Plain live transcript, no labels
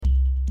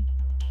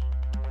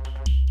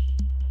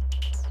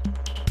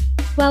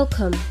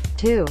Welcome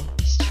Two.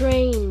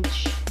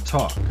 Strange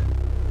Talk.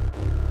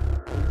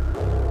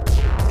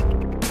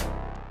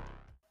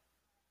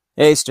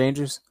 Hey,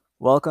 strangers.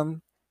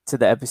 Welcome to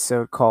the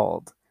episode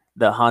called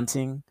The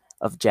Haunting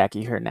of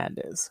Jackie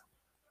Hernandez.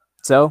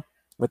 So,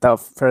 without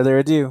further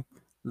ado,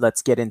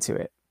 let's get into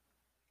it.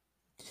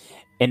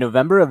 In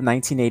November of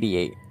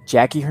 1988,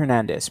 Jackie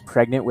Hernandez,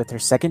 pregnant with her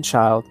second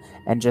child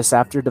and just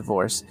after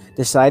divorce,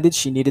 decided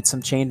she needed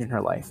some change in her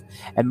life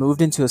and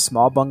moved into a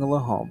small bungalow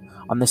home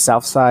on the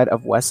south side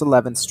of West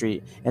 11th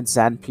Street in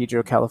San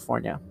Pedro,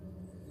 California.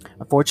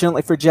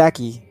 Unfortunately for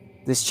Jackie,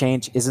 this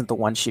change isn't the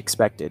one she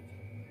expected.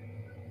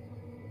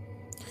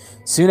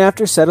 Soon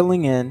after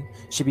settling in,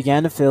 she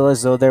began to feel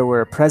as though there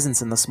were a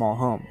presence in the small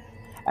home,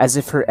 as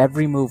if her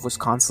every move was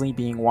constantly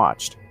being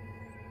watched.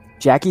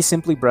 Jackie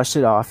simply brushed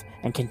it off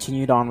and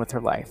continued on with her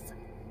life.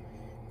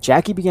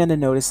 Jackie began to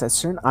notice that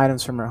certain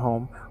items from her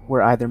home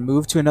were either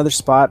moved to another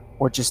spot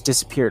or just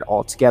disappeared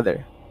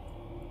altogether.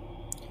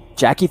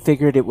 Jackie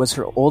figured it was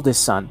her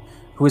oldest son,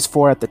 who was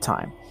 4 at the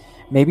time,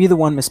 maybe the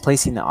one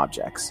misplacing the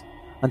objects,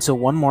 until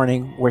one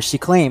morning where she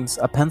claims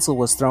a pencil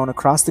was thrown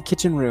across the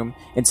kitchen room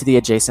into the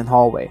adjacent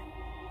hallway.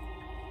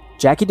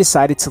 Jackie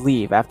decided to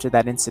leave after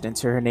that incident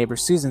to her neighbor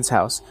Susan's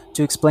house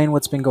to explain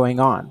what's been going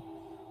on,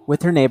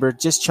 with her neighbor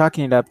just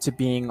chalking it up to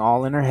being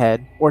all in her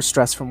head or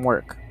stress from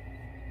work.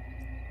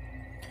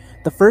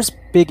 The first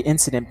big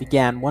incident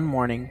began one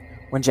morning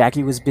when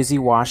Jackie was busy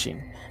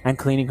washing and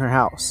cleaning her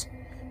house.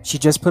 She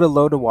just put a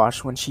load to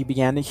wash when she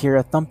began to hear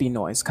a thumping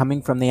noise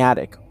coming from the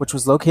attic, which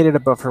was located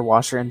above her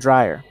washer and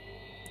dryer.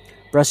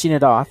 Brushing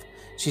it off,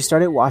 she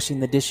started washing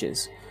the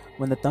dishes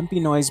when the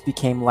thumping noise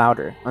became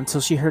louder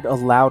until she heard a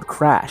loud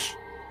crash.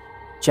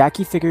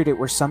 Jackie figured it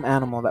was some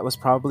animal that was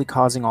probably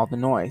causing all the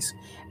noise,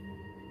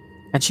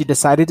 and she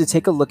decided to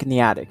take a look in the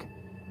attic.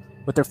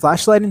 With her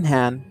flashlight in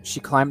hand, she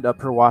climbed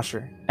up her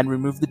washer and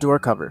removed the door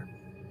cover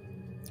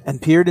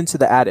and peered into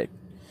the attic.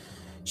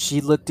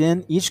 She looked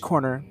in each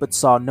corner but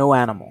saw no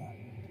animal.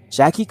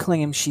 Jackie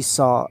claimed she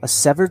saw a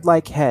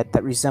severed-like head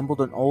that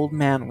resembled an old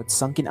man with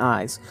sunken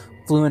eyes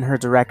flew in her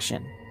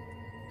direction.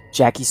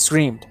 Jackie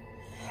screamed.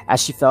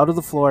 As she fell to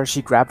the floor,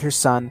 she grabbed her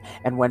son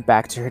and went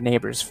back to her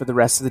neighbors for the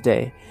rest of the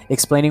day,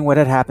 explaining what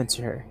had happened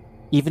to her,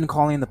 even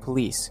calling the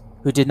police,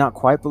 who did not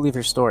quite believe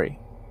her story.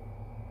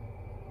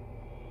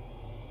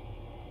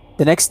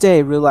 The next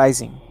day,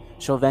 realizing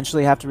she'll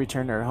eventually have to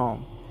return to her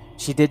home,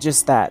 she did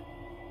just that,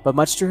 but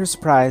much to her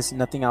surprise,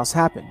 nothing else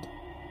happened.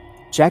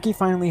 Jackie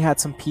finally had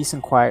some peace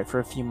and quiet for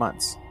a few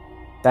months.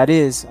 That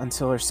is,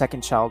 until her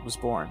second child was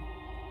born.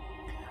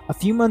 A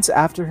few months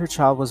after her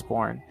child was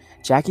born,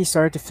 Jackie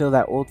started to feel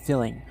that old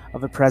feeling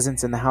of a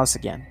presence in the house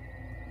again.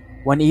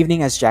 One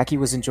evening, as Jackie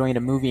was enjoying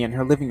a movie in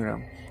her living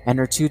room and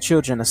her 2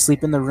 children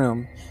asleep in the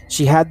room,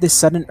 she had this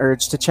sudden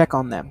urge to check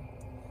on them.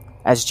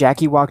 As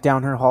Jackie walked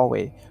down her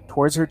hallway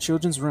towards her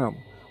children's room,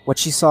 what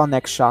she saw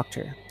next shocked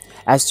her.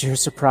 As to her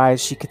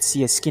surprise, she could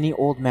see a skinny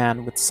old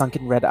man with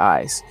sunken red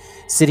eyes,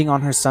 sitting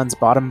on her son's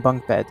bottom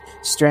bunk bed,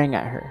 staring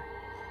at her.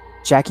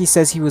 Jackie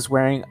says he was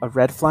wearing a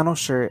red flannel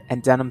shirt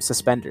and denim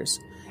suspenders,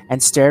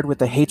 and stared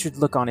with a hatred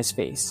look on his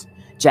face.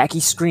 Jackie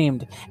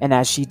screamed, and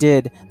as she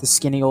did, the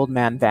skinny old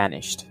man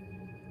vanished.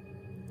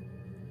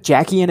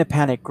 Jackie, in a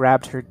panic,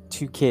 grabbed her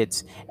 2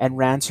 kids and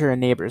ran to her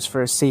neighbors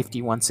for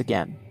safety once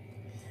again,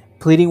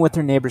 pleading with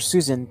her neighbor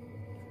Susan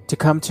to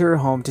come to her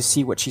home to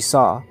see what she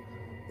saw.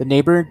 The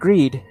neighbor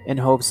agreed in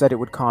hopes that it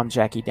would calm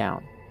Jackie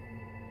down.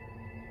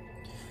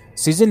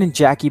 Susan and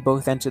Jackie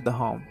both entered the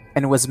home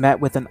and was met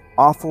with an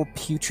awful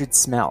putrid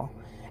smell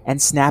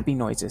and snapping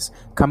noises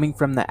coming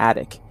from the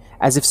attic,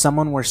 as if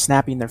someone were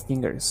snapping their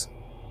fingers.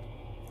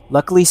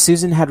 Luckily,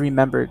 Susan had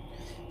remembered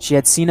she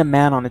had seen a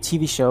man on a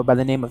TV show by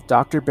the name of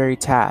Dr. Barry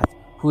Taff,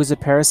 who is a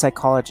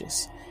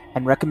parapsychologist,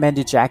 and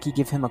recommended Jackie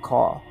give him a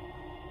call.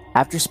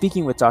 After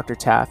speaking with Dr.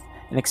 Taff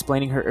and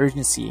explaining her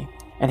urgency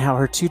and how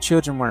her 2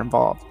 children were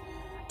involved,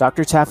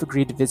 Dr. Taff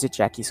agreed to visit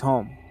Jackie's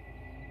home.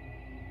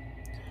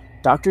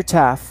 Dr.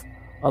 Taff,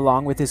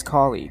 along with his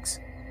colleagues,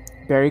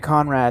 Barry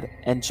Conrad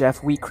and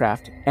Jeff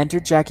Wheatcraft,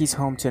 entered Jackie's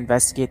home to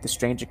investigate the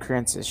strange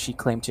occurrences she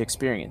claimed to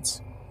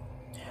experience.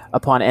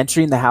 Upon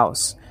entering the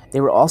house,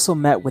 they were also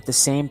met with the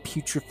same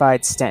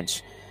putrefied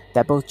stench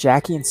that both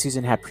Jackie and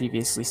Susan had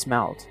previously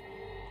smelled.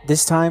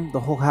 This time, the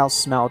whole house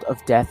smelled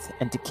of death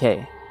and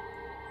decay.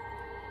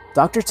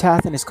 Dr.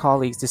 Taff and his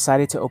colleagues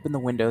decided to open the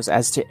windows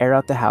as to air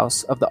out the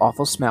house of the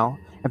awful smell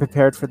and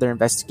prepared for their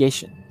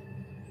investigation.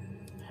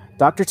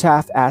 Dr.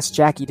 Taff asked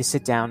Jackie to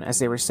sit down as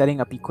they were setting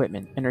up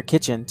equipment in her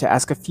kitchen to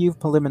ask a few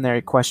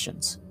preliminary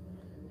questions.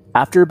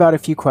 After about a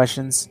few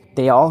questions,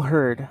 they all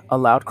heard a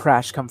loud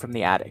crash come from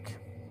the attic.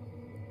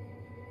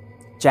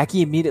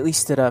 Jackie immediately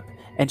stood up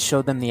and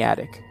showed them the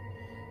attic.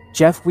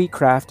 Jeff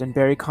Wheatcraft and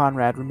Barry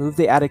Conrad removed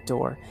the attic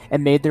door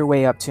and made their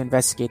way up to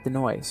investigate the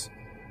noise.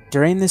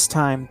 During this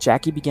time,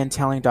 Jackie began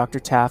telling Dr.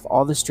 Taff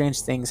all the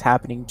strange things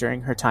happening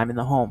during her time in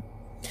the home.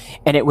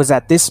 And it was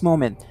at this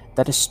moment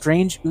that a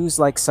strange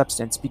ooze-like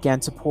substance began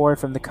to pour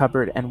from the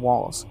cupboard and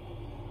walls.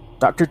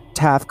 Dr.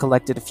 Taff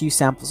collected a few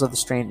samples of the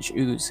strange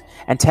ooze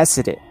and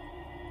tested it.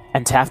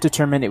 and Taft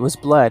determined it was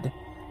blood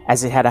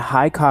as it had a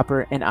high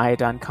copper and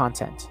iodine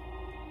content.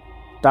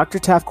 Dr.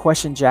 Taft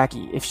questioned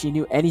Jackie if she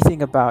knew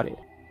anything about it,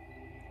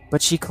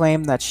 but she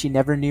claimed that she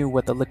never knew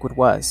what the liquid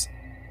was,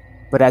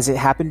 but as it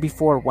happened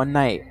before one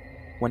night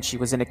when she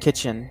was in a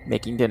kitchen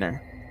making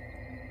dinner.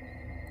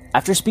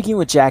 After speaking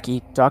with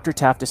Jackie, Dr.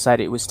 Taft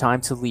decided it was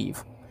time to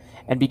leave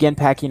and began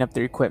packing up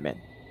their equipment.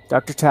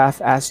 Dr.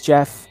 Taft asked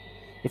Jeff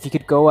if he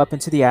could go up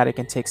into the attic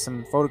and take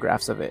some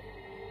photographs of it.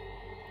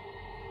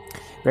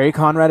 Barry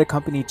Conrad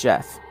accompanied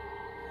Jeff.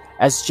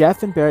 As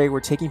Jeff and Barry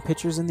were taking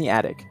pictures in the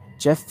attic,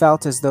 Jeff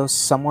felt as though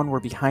someone were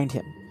behind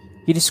him.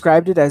 He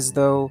described it as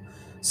though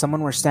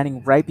someone were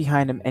standing right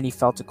behind him and he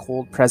felt a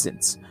cold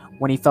presence,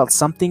 when he felt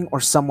something or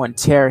someone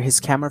tear his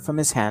camera from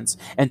his hands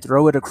and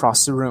throw it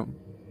across the room.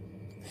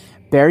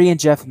 Barry and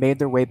Jeff made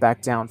their way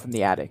back down from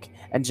the attic,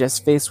 and Jeff's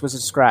face was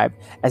described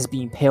as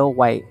being pale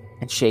white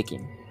and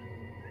shaking.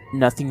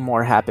 Nothing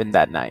more happened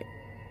that night.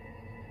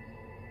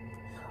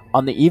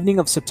 On the evening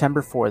of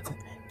September 4th,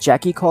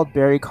 Jackie called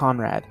Barry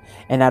Conrad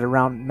and at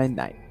around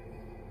midnight,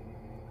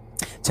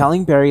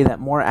 telling Barry that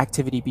more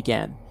activity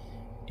began.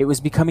 It was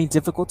becoming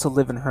difficult to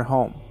live in her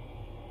home.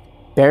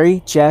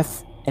 Barry,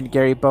 Jeff, and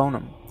Gary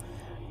Bonham,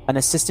 an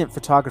assistant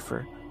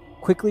photographer,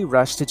 quickly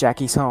rushed to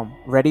Jackie's home,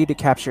 ready to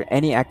capture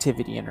any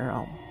activity in her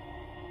home.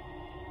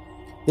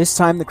 This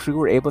time the crew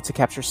were able to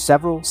capture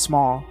several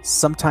small,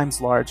 sometimes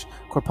large,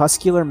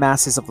 corpuscular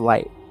masses of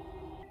light.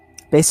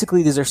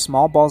 Basically, these are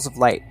small balls of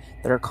light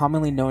that are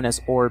commonly known as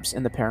orbs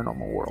in the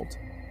paranormal world.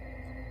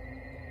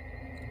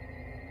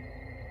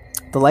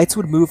 The lights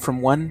would move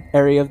from one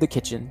area of the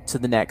kitchen to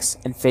the next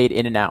and fade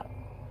in and out.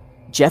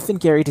 Jeff and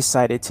Gary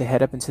decided to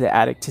head up into the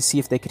attic to see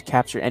if they could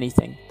capture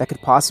anything that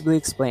could possibly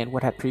explain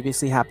what had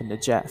previously happened to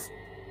Jeff.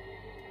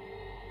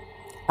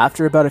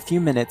 After about a few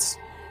minutes,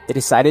 they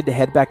decided to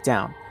head back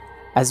down.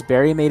 As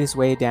Barry made his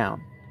way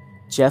down,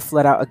 Jeff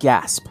let out a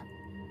gasp.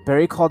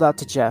 Barry called out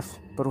to Jeff,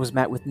 but was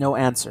met with no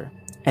answer,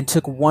 and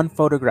took one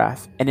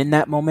photograph, and in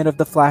that moment of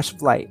the flash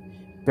of light,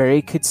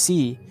 Barry could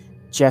see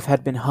Jeff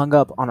had been hung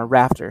up on a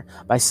rafter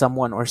by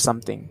someone or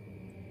something.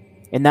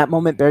 In that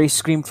moment, Barry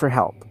screamed for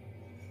help.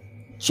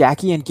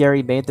 Jackie and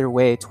Gary made their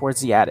way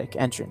towards the attic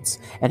entrance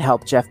and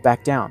helped Jeff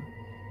back down.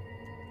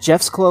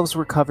 Jeff's clothes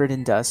were covered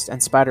in dust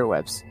and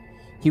spiderwebs.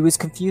 He was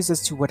confused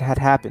as to what had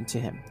happened to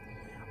him.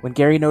 When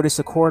Gary noticed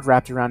a cord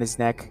wrapped around his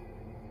neck,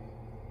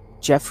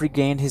 Jeff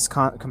regained his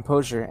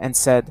composure and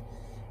said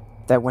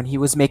that when he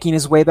was making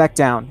his way back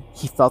down,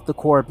 he felt the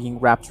cord being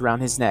wrapped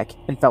around his neck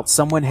and felt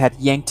someone had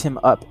yanked him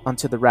up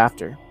onto the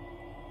rafter.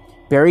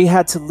 Barry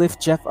had to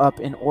lift Jeff up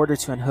in order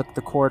to unhook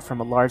the cord from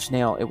a large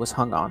nail it was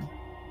hung on.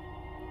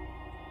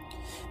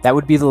 That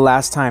would be the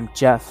last time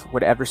Jeff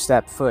would ever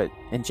step foot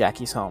in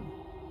Jackie's home.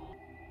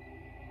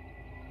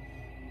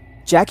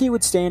 Jackie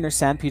would stay in her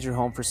San Pedro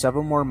home for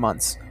several more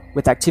months,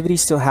 with activity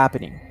still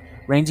happening,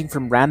 ranging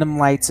from random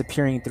lights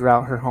appearing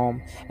throughout her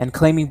home and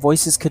claiming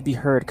voices could be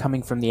heard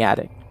coming from the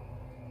attic.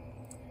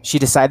 She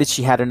decided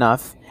she had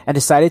enough and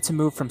decided to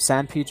move from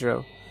San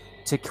Pedro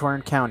to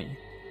Kern County,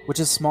 which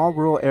is a small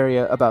rural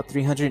area about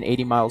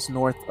 380 miles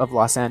north of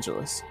Los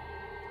Angeles.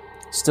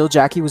 Still,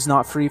 Jackie was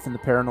not free from the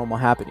paranormal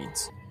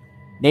happenings.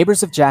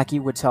 Neighbors of Jackie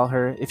would tell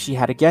her if she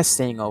had a guest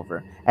staying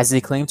over, as they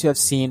claimed to have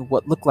seen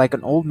what looked like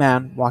an old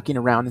man walking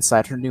around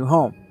inside her new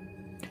home.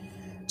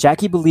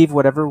 Jackie believed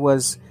whatever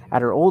was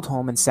at her old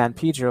home in San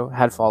Pedro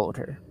had followed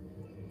her.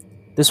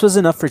 This was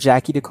enough for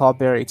Jackie to call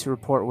Barry to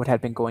report what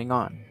had been going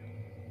on.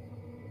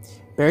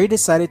 Barry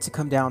decided to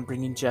come down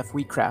bringing Jeff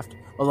Wheatcraft,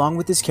 along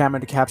with his camera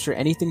to capture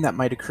anything that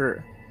might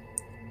occur.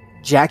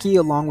 Jackie,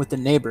 along with the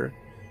neighbor,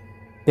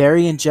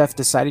 Barry and Jeff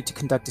decided to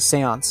conduct a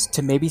seance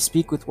to maybe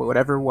speak with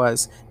whatever it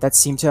was that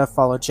seemed to have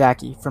followed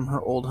Jackie from her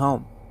old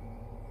home.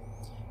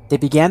 They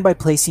began by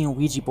placing a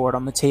Ouija board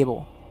on the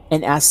table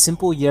and asked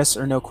simple yes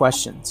or no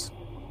questions.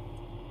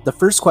 The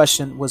first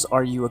question was,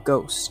 "Are you a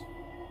ghost?"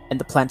 And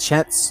the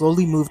planchette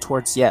slowly moved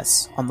towards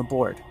yes on the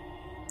board.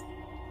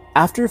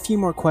 After a few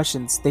more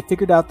questions, they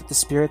figured out that the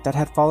spirit that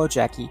had followed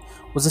Jackie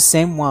was the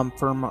same one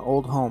from her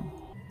old home,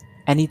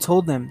 and he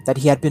told them that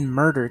he had been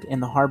murdered in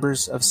the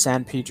harbors of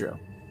San Pedro.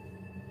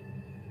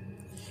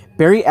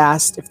 Barry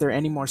asked if there were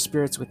any more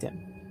spirits with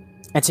him,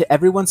 and to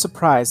everyone's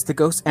surprise, the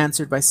ghost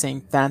answered by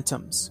saying,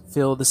 "Phantoms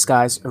fill the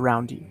skies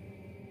around you."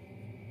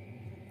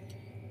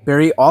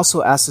 Barry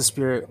also asked the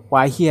spirit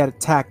why he had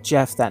attacked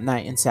Jeff that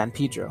night in San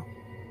Pedro.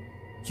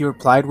 He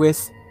replied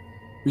with,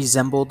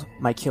 "Resembled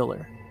my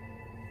killer."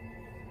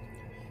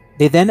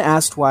 They then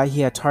asked why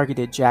he had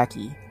targeted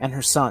Jackie and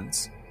her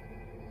sons.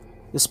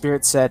 The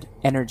spirit said,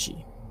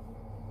 "Energy."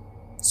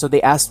 So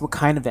they asked what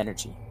kind of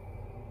energy.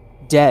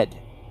 "Dead,"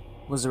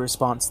 was the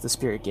response the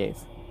spirit gave.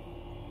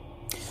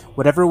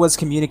 Whatever was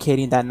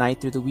communicating that night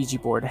through the Ouija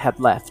board had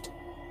left.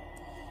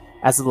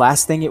 As the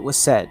last thing it was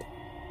said,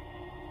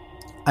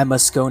 "I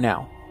must go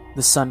now.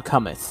 The sun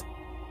cometh."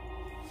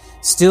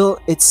 Still,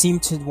 it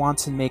seemed to want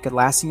to make a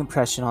lasting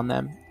impression on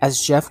them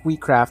as Jeff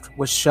Wheatcraft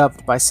was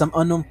shoved by some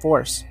unknown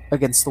force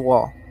against the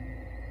wall.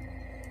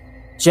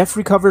 Jeff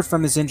recovered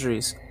from his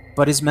injuries,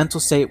 but his mental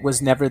state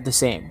was never the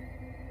same.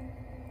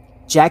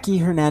 Jackie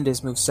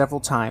Hernandez moved several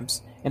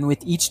times, and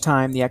with each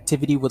time the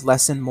activity would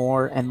lessen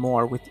more and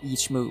more with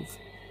each move,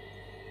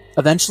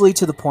 eventually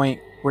to the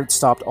point where it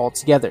stopped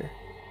altogether.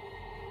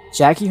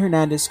 Jackie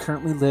Hernandez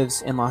currently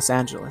lives in Los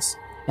Angeles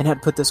and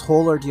had put this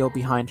whole ordeal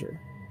behind her.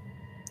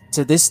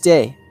 To this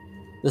day,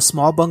 the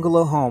small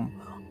bungalow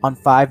home on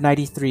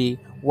 593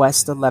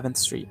 West 11th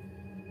Street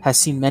has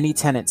seen many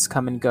tenants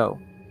come and go,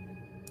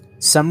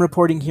 some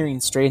reporting hearing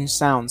strange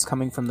sounds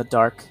coming from the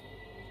dark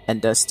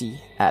and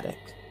dusty attic.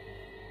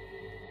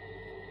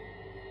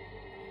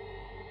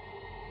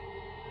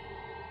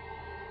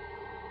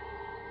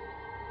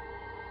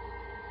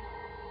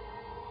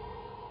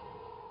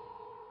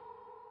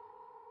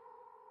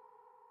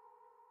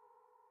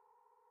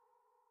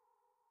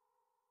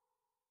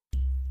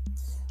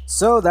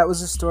 So that was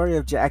the story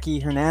of Jackie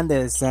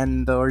Hernandez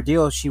and the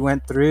ordeal she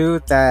went through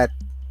that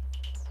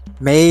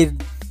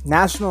made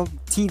national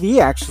TV.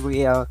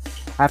 Actually,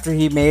 after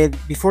he made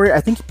before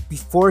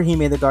he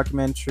made the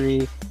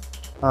documentary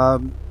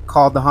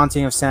called "The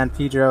Haunting of San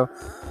Pedro,"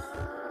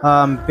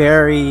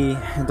 Barry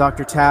and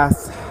Dr.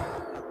 Taft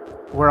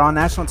were on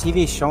national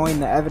TV showing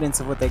the evidence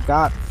of what they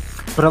got,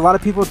 but a lot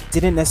of people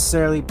didn't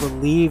necessarily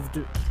believe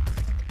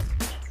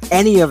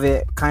any of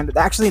it.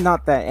 Actually,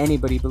 not that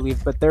anybody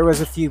believed, but there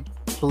was a few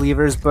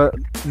believers, but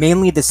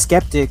mainly the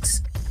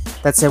skeptics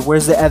that said,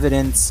 where's the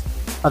evidence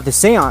of the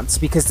seance?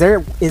 Because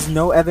there is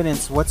no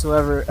evidence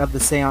whatsoever of the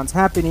seance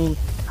happening.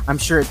 I'm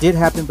sure it did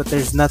happen, but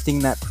there's nothing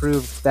that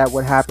proved that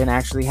what happened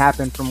actually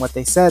happened from what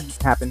they said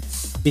happened,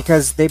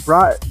 because they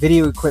brought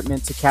video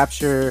equipment to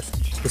capture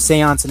the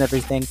seance and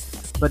everything,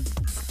 but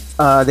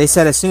they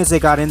said as soon as they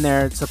got in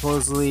there,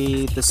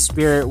 supposedly the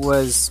spirit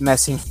was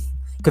messing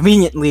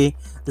conveniently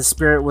the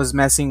spirit was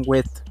messing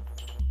with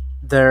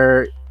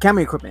their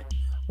camera equipment,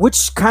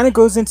 which kind of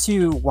goes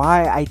into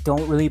why I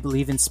don't really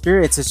believe in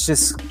spirits. It's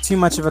just too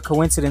much of a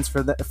coincidence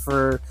for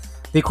the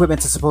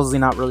equipment to supposedly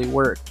not really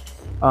work.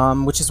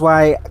 Which is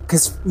why,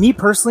 because me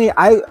personally,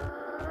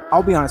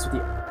 I'll be honest with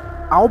you,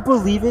 I'll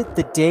believe it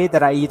the day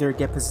that I either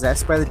get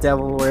possessed by the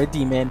devil or a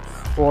demon,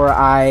 or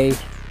I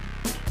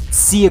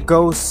see a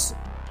ghost,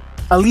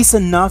 at least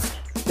enough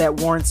that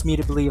warrants me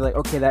to believe, like,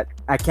 okay, that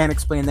I can't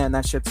explain that and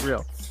that shit's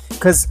real.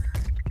 Because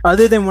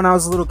other than when I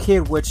was a little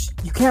kid, which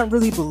you can't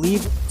really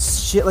believe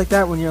shit like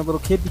that when you're a little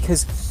kid,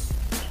 because,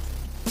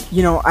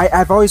 you know,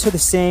 I've always heard the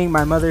saying,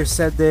 my mother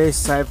said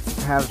this, I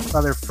have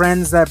other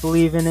friends that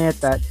believe in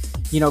it, that,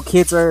 you know,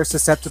 kids are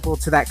susceptible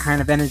to that kind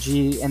of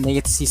energy and they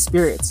get to see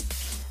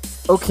spirits.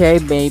 Okay,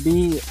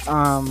 maybe,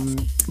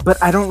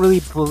 but I don't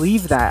really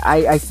believe that.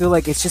 I feel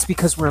like it's just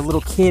because we're a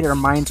little kid, our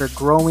minds are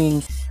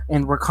growing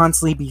and we're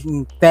constantly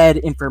being fed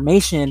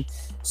information,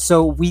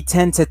 so we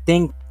tend to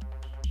think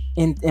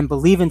and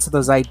believe into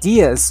those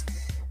ideas.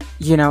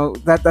 You know,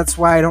 that's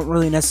why I don't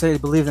really necessarily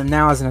believe them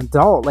now as an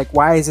adult. Like,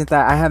 why isn't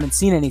that I haven't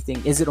seen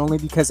anything? Is it only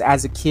because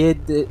as a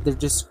kid they're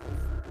just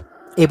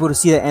able to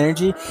see that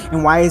energy?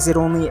 And why is it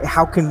only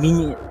how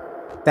convenient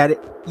that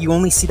you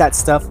only see that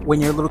stuff when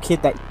you're a little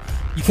kid, that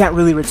you can't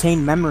really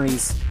retain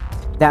memories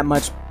that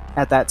much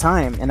at that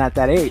time and at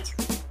that age?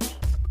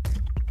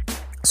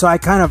 So I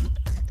kind of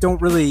don't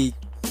really,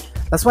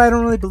 that's why I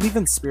don't really believe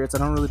in spirits. I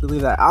don't really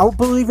believe that. I'll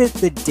believe it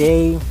the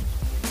day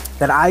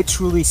that I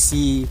truly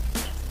see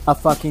a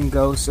fucking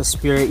ghost, a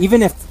spirit,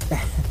 even if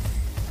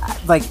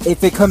like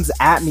if it comes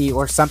at me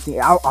or something,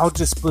 I'll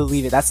just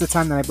believe it. That's the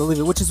time that I believe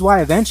it, which is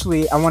why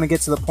eventually I want to get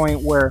to the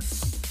point where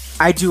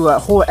I do a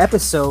whole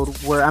episode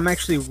where I'm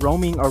actually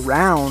roaming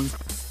around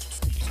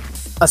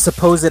a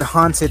supposed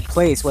haunted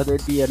place, whether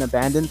it be an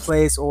abandoned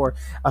place or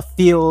a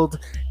field,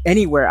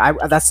 anywhere.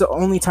 That's the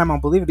only time I'll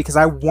believe it, because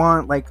I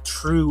want like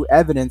true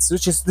evidence.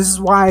 This is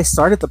why I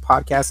started the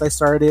podcast. I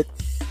started it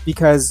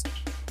because,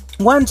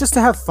 one, just to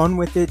have fun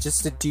with it,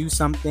 just to do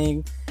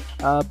something,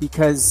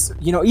 because,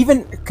 you know,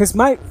 even because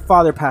my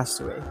father passed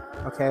away,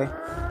 okay,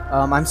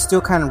 I'm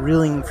still kind of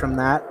reeling from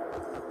that.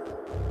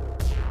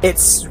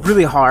 It's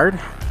really hard,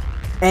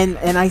 and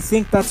I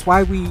think that's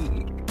why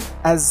we,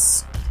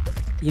 as,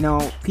 you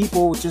know,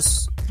 people,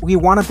 just, we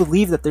want to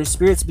believe that there's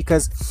spirits,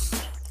 because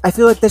I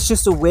feel like that's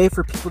just a way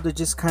for people to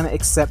just kind of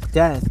accept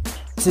death,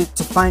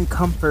 to find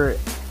comfort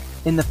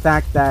in the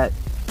fact that,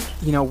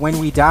 you know, when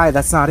we die,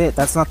 that's not it.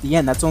 That's not the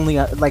end. That's only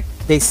like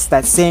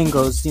that saying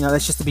goes, you know,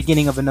 that's just the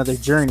beginning of another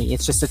journey.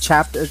 It's just a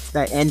chapter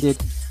that ended,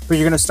 but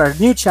you're going to start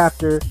a new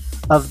chapter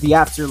of the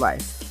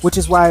afterlife, which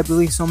is why I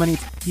believe so many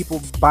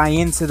people buy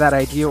into that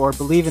idea or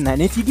believe in that.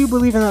 And if you do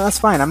believe in that, that's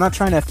fine. I'm not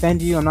trying to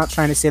offend you. I'm not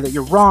trying to say that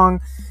you're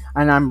wrong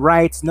and I'm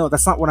right. No,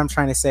 that's not what I'm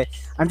trying to say.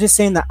 I'm just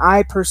saying that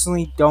I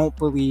personally don't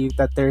believe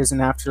that there is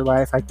an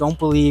afterlife. I don't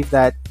believe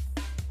that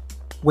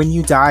when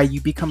you die,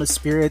 you become a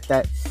spirit,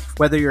 that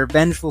whether you're a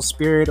vengeful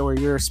spirit or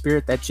you're a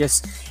spirit that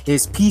just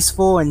is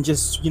peaceful and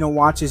just, you know,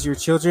 watches your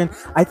children.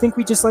 I think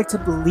we just like to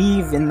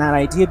believe in that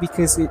idea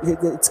because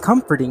it's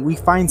comforting. We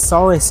find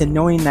solace in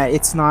knowing that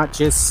it's not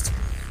just,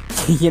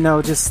 you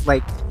know, just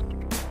like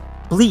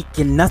bleak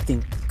and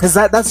nothing. Because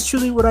that's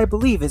truly what I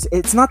believe.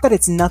 It's not that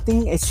it's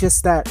nothing. It's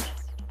just that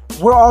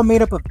we're all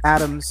made up of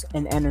atoms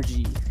and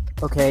energy.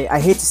 Okay, I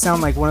hate to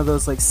sound like one of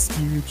those like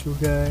spiritual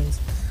guys,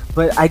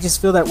 but I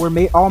just feel that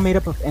we're all made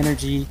up of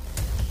energy,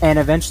 and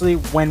eventually,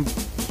 when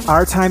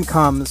our time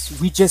comes,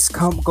 we just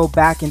go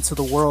back into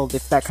the world.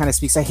 If that kind of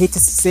speaks, I hate to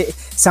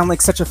sound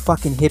like such a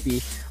fucking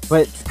hippie,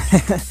 but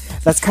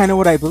that's kind of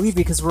what I believe,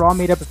 because we're all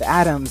made up of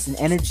atoms and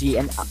energy,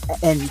 and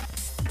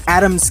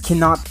atoms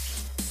cannot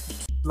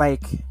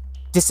like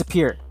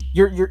disappear.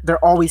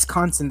 They're always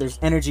constant. There's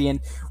energy,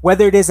 and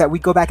whether it is that we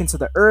go back into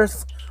the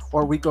earth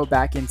or we go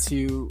back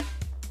into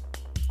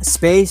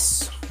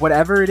space,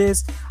 whatever it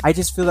is, I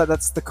just feel that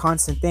that's the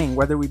constant thing,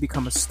 whether we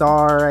become a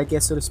star, I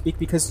guess, so to speak,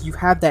 because you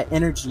have that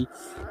energy,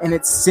 and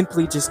it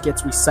simply just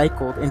gets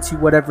recycled into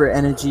whatever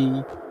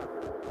energy,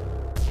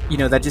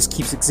 that just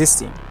keeps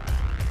existing.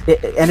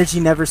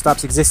 Energy never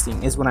stops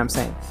existing, is what I'm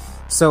saying.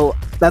 So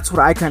that's what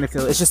I kind of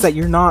feel. It's just that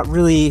you're not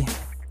really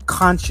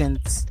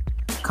conscience,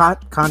 god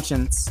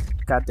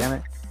damn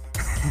it,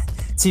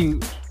 to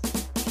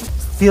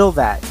feel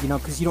that,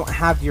 because you don't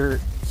have your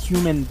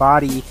human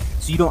body,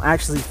 so you don't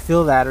actually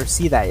feel that or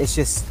see that. It's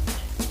just,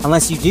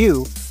 unless you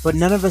do, but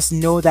none of us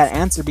know that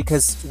answer,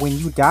 because when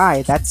you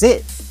die, that's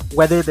it.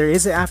 Whether there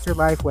is an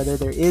afterlife, whether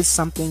there is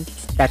something,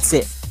 that's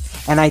it.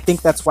 And I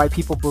think that's why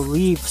people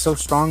believe so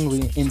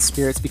strongly in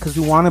spirits, because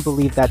we want to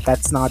believe that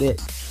that's not it,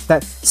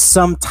 that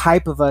some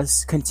type of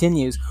us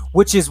continues,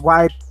 which is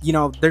why,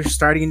 they're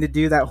starting to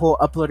do that whole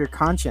uploader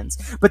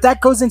conscience. But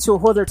that goes into a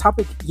whole other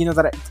topic,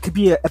 that it could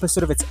be an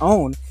episode of its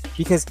own,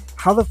 because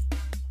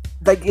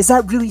is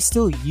that really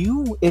still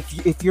you?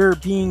 If you're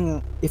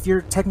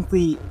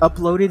technically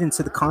uploaded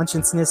into the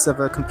consciousness of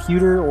a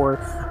computer or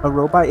a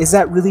robot, is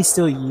that really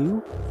still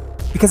you?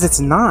 Because it's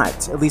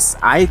not. At least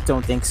I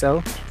don't think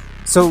so.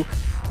 So,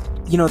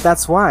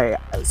 that's why.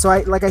 So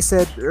like I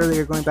said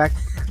earlier, going back,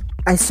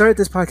 I started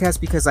this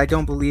podcast because I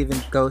don't believe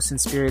in ghosts and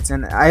spirits,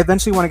 and I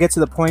eventually want to get to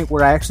the point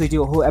where I actually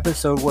do a whole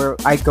episode where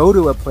I go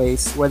to a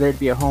place, whether it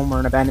be a home or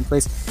an abandoned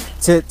place,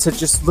 to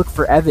just look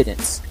for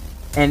evidence.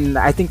 And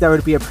I think that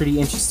would be a pretty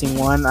interesting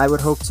one. I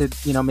would hope to,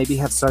 maybe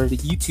have started a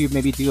YouTube,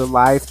 maybe do a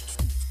live,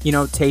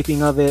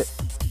 taping of it.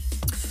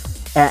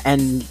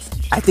 And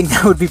I think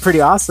that would be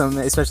pretty awesome,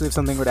 especially if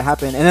something were to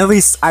happen. And at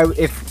least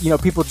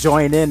if people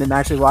join in and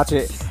actually watch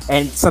it,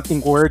 and something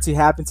were to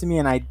happen to me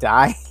and I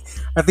die,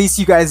 at least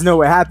you guys know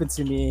what happened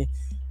to me.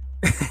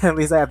 At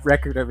least I have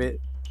record of it.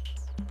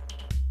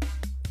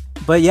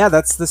 But yeah,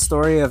 that's the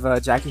story of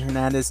Jackie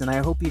Hernandez, and I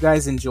hope you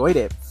guys enjoyed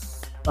it.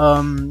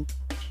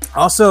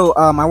 Also,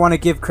 I want to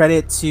give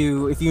credit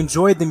to, if you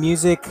enjoyed the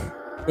music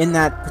in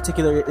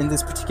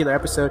this particular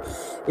episode,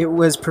 it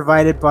was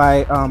provided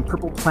by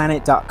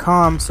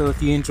purpleplanet.com. So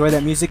if you enjoy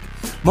that music,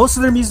 most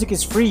of their music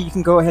is free. You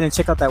can go ahead and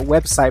check out that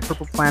website,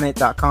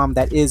 purpleplanet.com.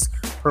 That is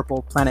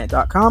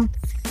purpleplanet.com,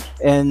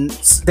 and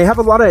they have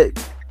a lot of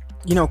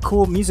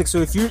cool music. So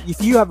if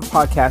you have a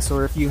podcast,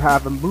 or if you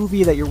have a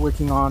movie that you're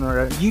working on, or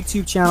a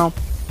YouTube channel,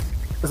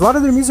 a lot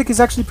of their music is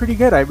actually pretty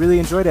good. I really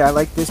enjoyed it. I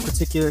like this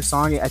particular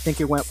song. I think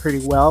it went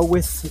pretty well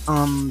with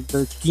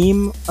the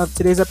theme of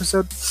today's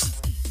episode.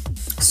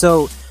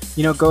 So,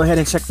 go ahead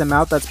and check them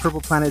out. That's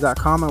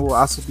purpleplanet.com. I will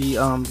also be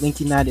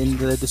linking that in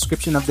the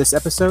description of this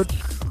episode.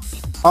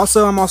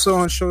 Also, I'm also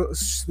on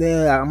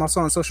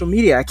social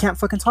media. I can't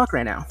fucking talk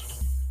right now.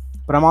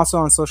 But I'm also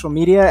on social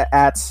media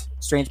at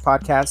Strange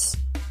Podcasts.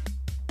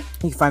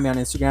 You can find me on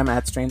Instagram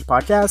at Strange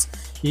Podcasts.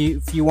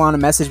 If you want to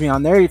message me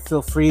on there, you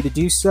feel free to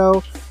do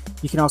so.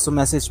 You can also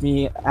message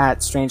me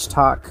at Strange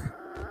Talk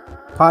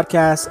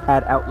Podcast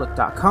at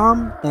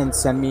outlook.com and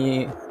send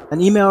me an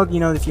email.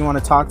 If you want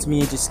to talk to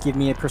me, just give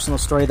me a personal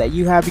story that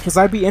you have, because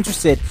I'd be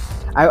interested.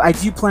 I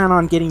do plan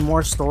on getting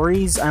more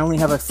stories. I only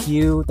have a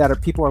few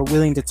that people are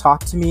willing to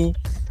talk to me.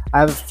 I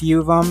have a few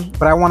of them,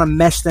 but I want to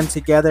mesh them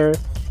together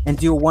and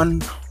do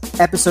one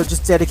episode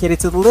just dedicated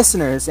to the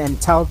listeners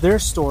and tell their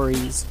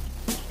stories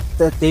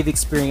that they've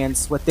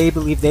experienced, what they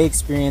believe they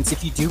experience.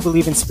 If you do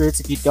believe in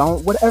spirits, if you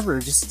don't, whatever,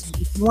 just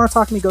if you want to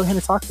talk to me, go ahead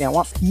and talk to me. I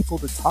want people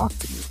to talk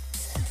to me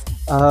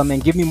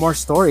and give me more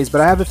stories.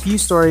 But I have a few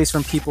stories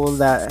from people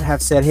that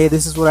have said, hey,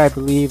 this is what I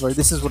believe, or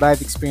this is what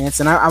I've experienced,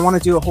 and I want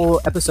to do a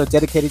whole episode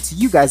dedicated to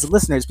you guys, the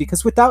listeners,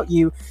 because without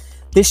you,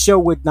 this show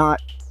would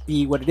not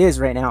be what it is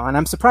right now. And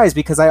I'm surprised,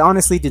 because I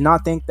honestly did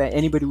not think that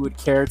anybody would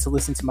care to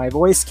listen to my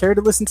voice, care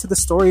to listen to the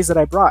stories that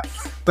I brought,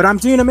 but I'm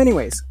doing them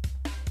anyways,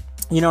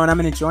 and I'm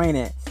enjoying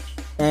it.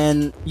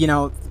 And,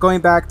 going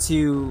back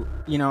to,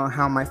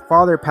 how my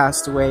father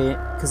passed away,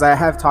 because I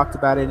have talked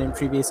about it in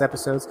previous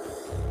episodes,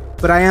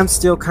 but I am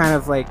still kind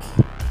of like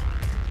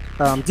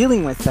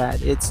dealing with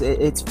that.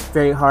 It's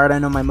very hard. I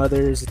know my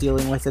mother is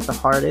dealing with it the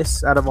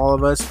hardest out of all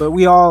of us, but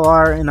we all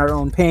are in our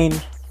own pain.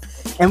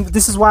 And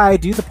this is why I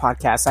do the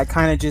podcast. I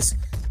kind of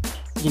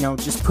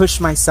just push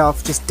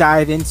myself, just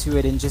dive into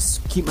it and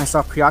just keep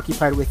myself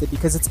preoccupied with it,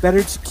 because it's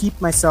better to keep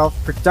myself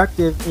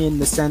productive in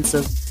the sense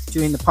of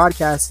doing the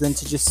podcast than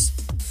to just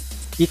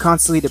be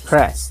constantly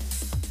depressed.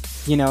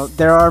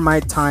 There are my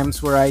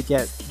times where I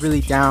get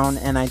really down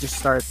and I just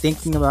start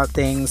thinking about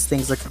things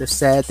I could have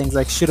said, things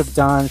I should have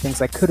done,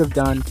 things I could have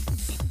done.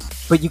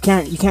 but you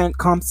can't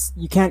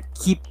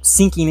keep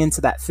sinking into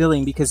that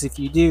feeling, because if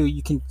you do,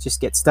 you can just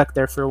get stuck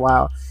there for a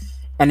while,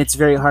 and it's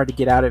very hard to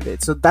get out of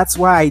it. So that's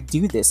why I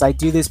do this. I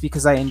do this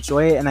because I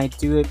enjoy it, and I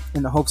do it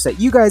in the hopes that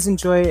you guys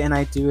enjoy it, and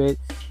I do it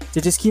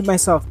to just keep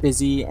myself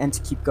busy and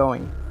to keep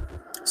going.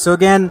 So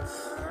again,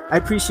 I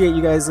appreciate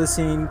you guys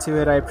listening to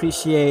it. I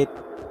appreciate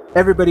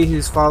everybody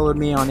who's followed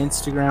me on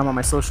Instagram, on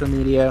my social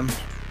media.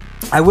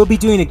 I will be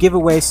doing a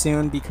giveaway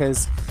soon,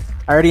 because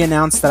I already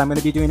announced that I'm going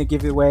to be doing a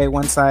giveaway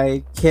once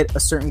I hit a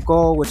certain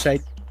goal, which I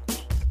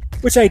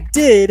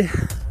did.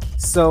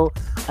 So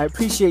I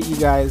appreciate you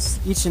guys,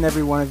 each and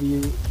every one of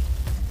you,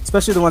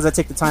 especially the ones that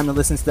take the time to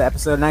listen to the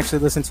episode and actually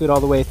listen to it all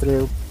the way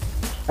through.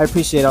 I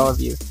appreciate all of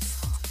you.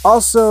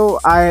 Also,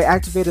 I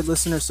activated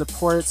listener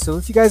support, so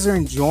if you guys are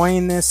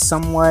enjoying this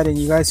somewhat and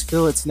you guys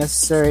feel it's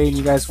necessary and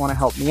you guys want to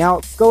help me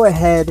out, go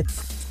ahead.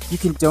 You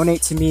can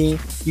donate to me.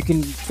 You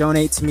can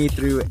donate to me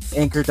through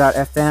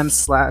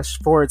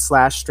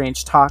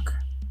anchor.fm//strange talk.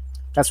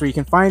 That's where you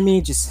can find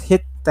me. Just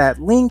hit that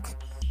link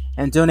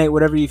and donate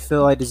whatever you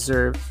feel I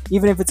deserve.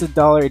 Even if it's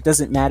 $1, it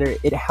doesn't matter.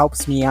 It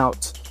helps me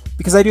out,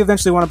 because I do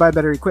eventually want to buy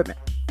better equipment.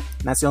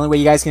 And that's the only way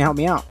you guys can help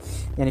me out.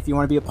 And if you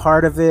want to be a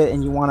part of it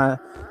and you want to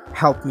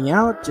help me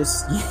out,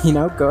 just,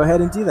 go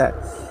ahead and do that.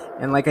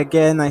 And like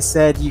again, I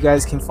said, you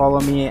guys can follow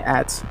me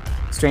at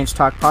Strange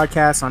Talk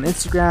Podcast on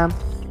Instagram.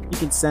 You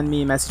can send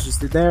me messages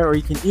through there, or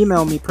you can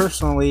email me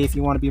personally if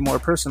you want to be more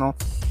personal.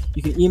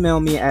 You can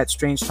email me at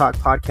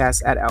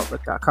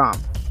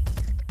strangetalkpodcast@outlook.com.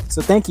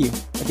 So thank you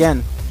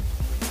again.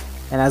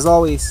 And as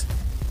always,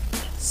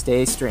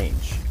 stay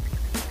strange.